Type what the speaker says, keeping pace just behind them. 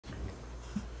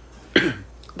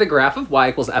The graph of y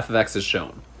equals f of x is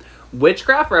shown. Which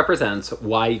graph represents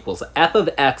y equals f of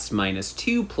x minus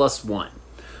 2 plus 1?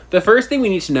 The first thing we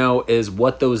need to know is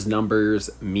what those numbers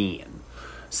mean.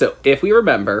 So if we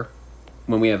remember,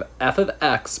 when we have f of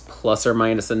x plus or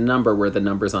minus a number where the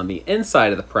number's on the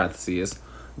inside of the parentheses,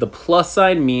 the plus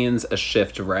sign means a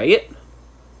shift right.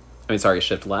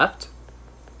 Shift left.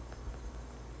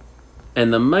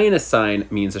 And the minus sign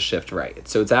means a shift right.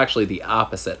 So it's actually the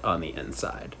opposite on the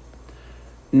inside.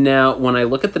 Now, when I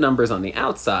look at the numbers on the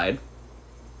outside,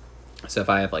 so if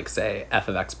I have, like, say, f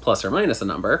of x plus or minus a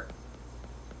number,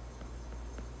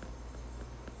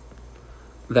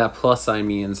 that plus sign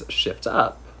means shift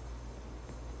up,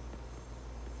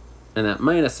 and that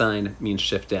minus sign means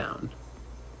shift down.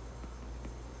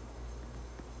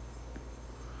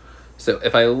 So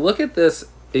if I look at this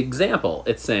example,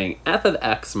 it's saying f of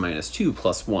x minus 2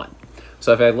 plus 1.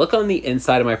 So if I look on the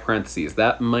inside of my parentheses,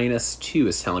 that minus 2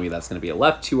 is telling me that's going to be a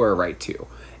left 2 or a right 2.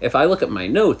 If I look at my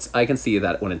notes, I can see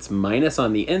that when it's minus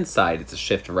on the inside, it's a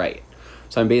shift right.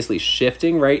 So I'm basically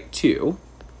shifting right 2.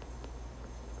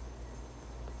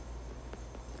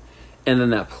 And then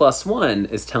that plus 1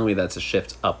 is telling me that's a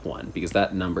shift up 1 because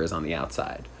that number is on the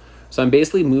outside. So I'm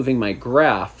basically moving my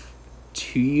graph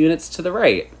 2 units to the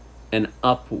right and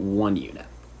up 1 unit.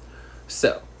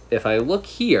 So if I look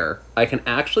here, I can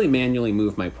actually manually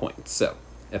move my points. So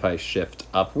if I shift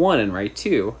up 1 and right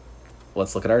 2,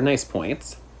 let's look at our nice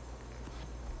points.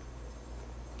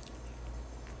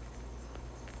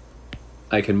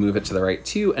 I can move it to the right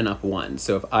 2 and up 1.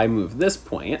 So if I move this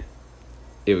point,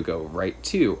 it would go right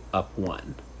 2, up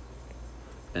 1.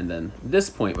 And then this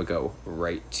point would go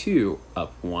right 2,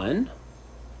 up 1.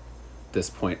 This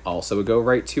point also would go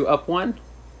right 2, up 1.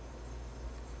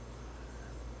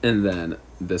 And then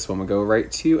this one would go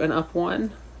right 2 and up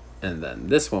 1. And then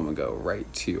this one would go right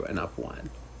 2 and up 1.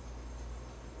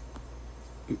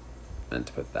 And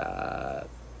to put that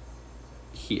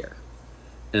here.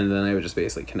 And then I would just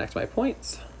basically connect my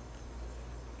points.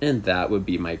 And that would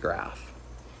be my graph.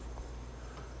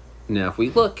 Now if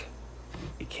we look,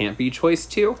 it can't be choice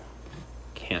 2,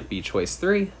 can't be choice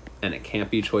 3, and it can't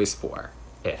be choice 4.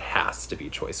 It has to be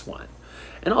choice 1.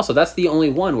 And also, that's the only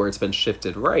one where it's been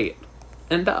shifted right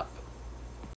and up.